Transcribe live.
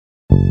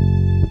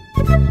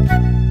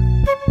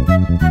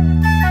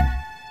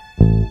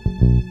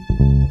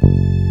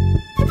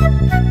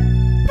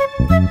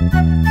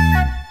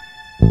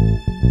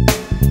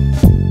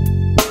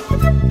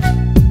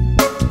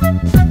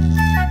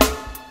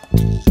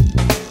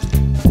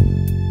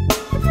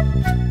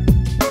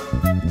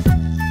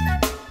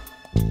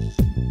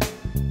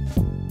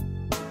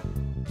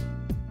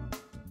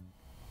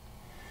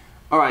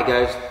Alright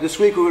guys, this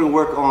week we're going to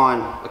work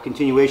on a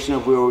continuation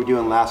of what we were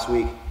doing last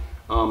week.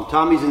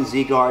 Tommy's in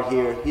Z-guard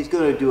here. He's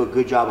going to do a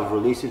good job of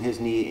releasing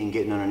his knee and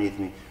getting underneath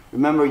me.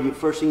 Remember,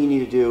 first thing you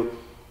need to do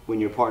when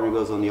your partner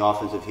goes on the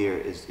offensive here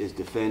is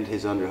defend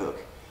his underhook.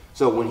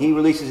 So when he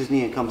releases his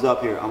knee and comes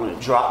up here, I'm going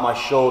to drop my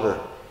shoulder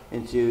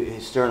into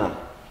his sternum.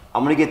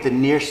 I'm going to get the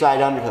near side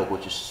underhook,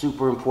 which is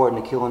super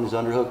important to killing his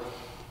underhook.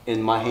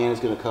 And my hand is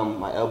going to come,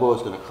 my elbow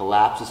is going to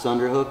collapse this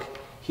underhook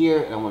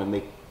here, and I'm going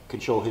to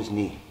control his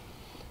knee.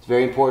 It's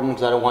very important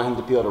because I don't want him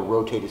to be able to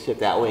rotate his hip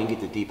that way and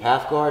get the deep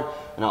half guard.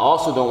 And I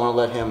also don't want to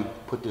let him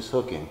put this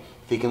hook in.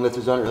 If he can lift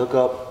his underhook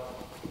up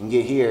and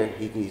get here,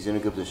 he's in a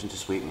good position to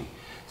sweep me.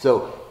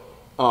 So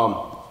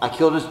I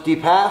killed his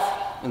deep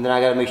half, and then I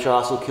got to make sure I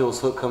also kill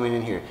his hook coming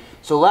in here.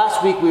 So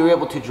last week we were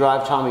able to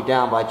drive Tommy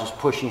down by just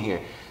pushing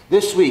here.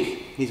 This week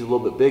he's a little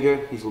bit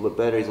bigger, he's a little bit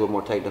better, he's a little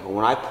more technical.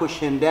 When I push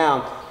him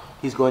down,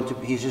 he's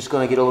just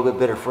going to get a little bit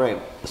better frame.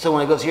 So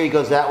when he goes here, he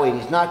goes that way,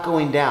 and he's not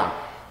going down.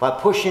 If I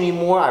push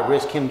anymore, I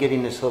risk him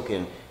getting this hook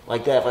in.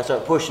 Like that, if I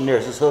start pushing,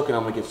 there's this hook and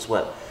I'm gonna get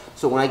swept.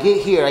 So when I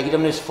get here, I get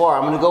him this far,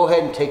 I'm gonna go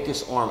ahead and take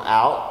this arm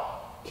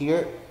out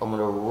here. I'm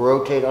gonna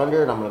rotate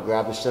under and I'm gonna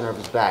grab the center of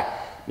his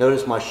back.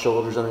 Notice my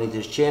shoulder's underneath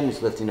his chin,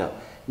 it's lifting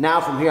up.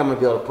 Now from here, I'm gonna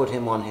be able to put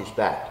him on his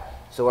back.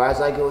 So as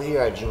I go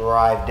here, I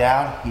drive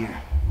down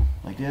here,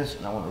 like this,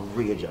 and I wanna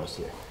readjust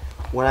here.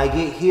 When I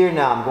get here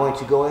now, I'm going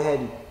to go ahead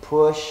and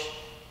push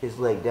his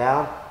leg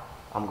down.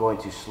 I'm going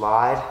to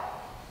slide.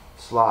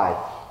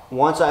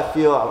 Once I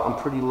feel I'm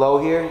pretty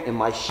low here and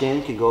my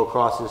shin can go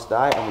across his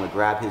thigh, I'm going to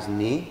grab his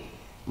knee.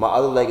 My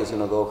other leg is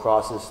going to go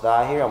across his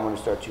thigh here. I'm going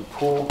to start to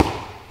pull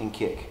and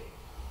kick.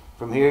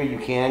 From here, you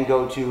can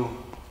go to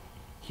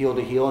heel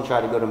and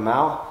try to go to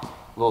mount. A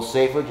little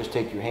safer, just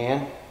take your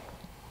hand,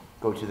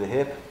 go to the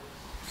hip,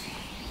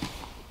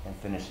 and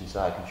finish in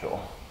side control.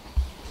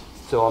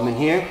 So I'm in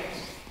here.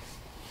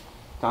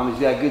 Tommy's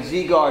got good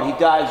Z-guard. He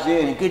dives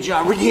in. Good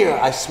job. Right here,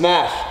 I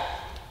smash.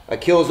 I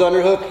kill his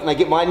underhook, and I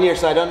get my near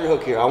side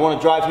underhook here. I want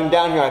to drive him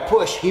down here. I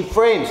push, he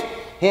frames.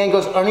 Hand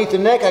goes underneath the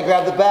neck, I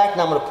grab the back,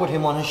 and I'm going to put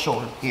him on his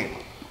shoulder here.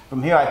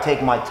 From here, I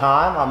take my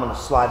time. I'm going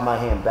to slide my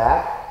hand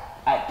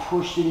back. I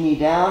push the knee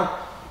down.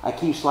 I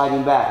keep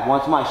sliding back.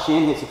 Once my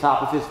shin hits the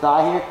top of his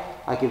thigh here,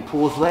 I can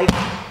pull his leg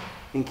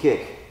and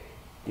kick.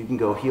 You can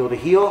go heel to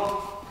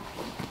heel,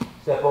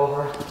 step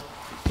over,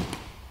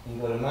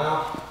 and go to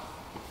mount.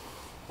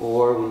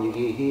 Or when you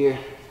get here,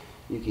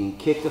 you can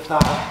kick the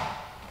thigh.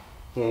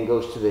 Hand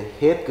goes to the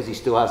hip because he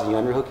still has the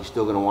underhook. He's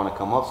still going to want to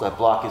come up, so I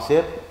block his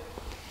hip.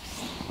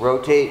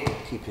 Rotate,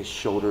 keep his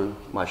shoulder,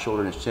 my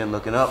shoulder and his chin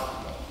looking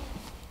up.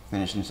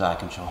 Finish in side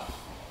control.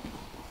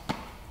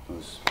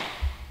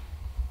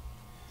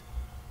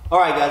 All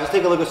right, guys, let's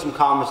take a look at some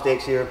common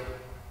mistakes here.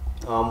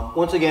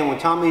 Once again, when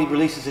Tommy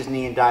releases his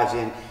knee and dives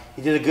in,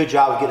 he did a good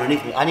job of getting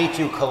underneath me. I need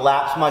to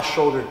collapse my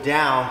shoulder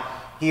down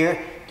here,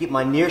 get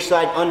my near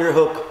side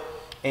underhook,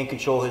 and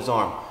control his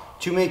arm.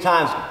 Too many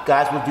times,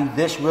 guys will do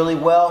this really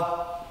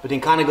well, but then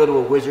kind of go to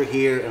a wizard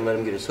here and let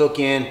him get his hook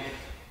in,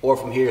 or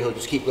from here, he'll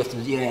just keep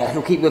lifting,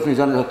 he'll keep lifting his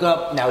underhook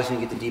up. Now he's gonna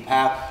get the deep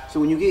half. So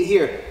when you get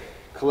here,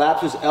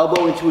 collapse his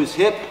elbow into his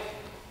hip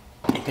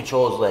and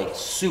control his leg.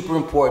 Super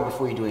important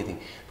before you do anything.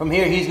 From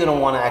here, he's gonna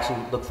wanna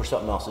actually look for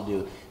something else to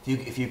do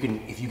if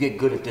you get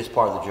good at this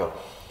part of the drill.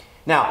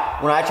 Now,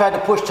 when I tried to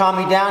push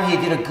Tommy down, he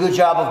did a good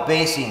job of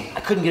basing. I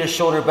couldn't get his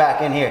shoulder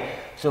back in here.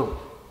 So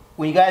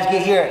when you guys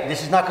get here,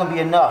 this is not going to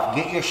be enough.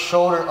 Get your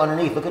shoulder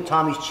underneath. Look at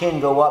Tommy's chin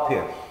go up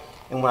here.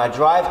 And when I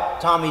drive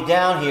Tommy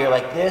down here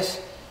like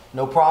this,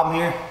 no problem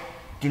here.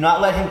 Do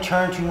not let him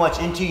turn too much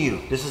into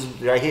you. This is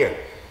right here.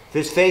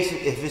 If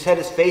his head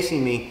is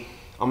facing me,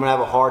 I'm going to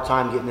have a hard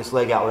time getting this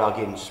leg out without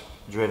getting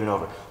driven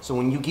over. So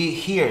when you get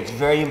here, it's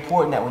very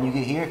important that when you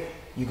get here,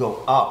 you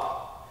go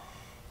up.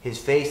 His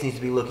face needs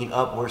to be looking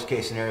up, worst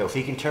case scenario. If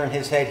he can turn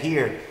his head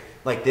here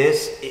like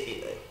this,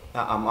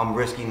 I'm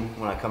risking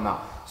when I come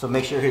out. So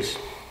make sure his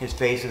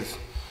face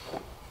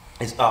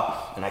is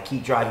up, and I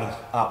keep driving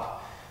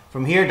up.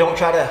 From here, don't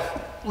try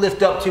to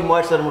lift up too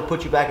much, let him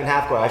put you back in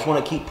half guard. I just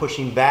want to keep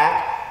pushing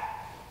back,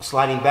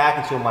 sliding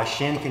back until my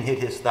shin can hit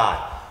his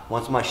thigh.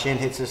 Once my shin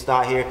hits his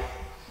thigh here,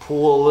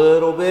 pull a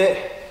little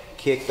bit,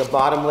 kick the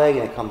bottom leg,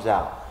 and it comes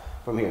out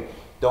from here.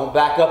 Don't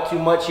back up too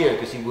much here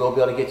because he will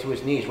be able to get to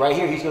his knees. Right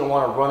here, he's going to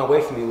want to run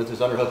away from you with his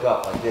underhook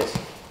up like this.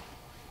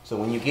 So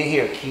when you get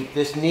here, keep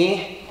this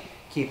knee,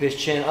 keep his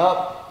chin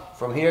up.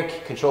 From here,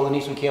 control the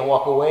knee so he can't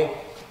walk away.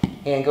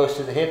 Hand goes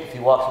to the hip. If he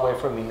walks away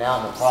from me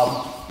now, no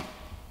problem.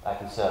 I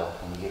can settle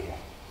when you get here.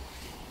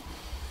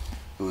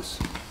 Loose.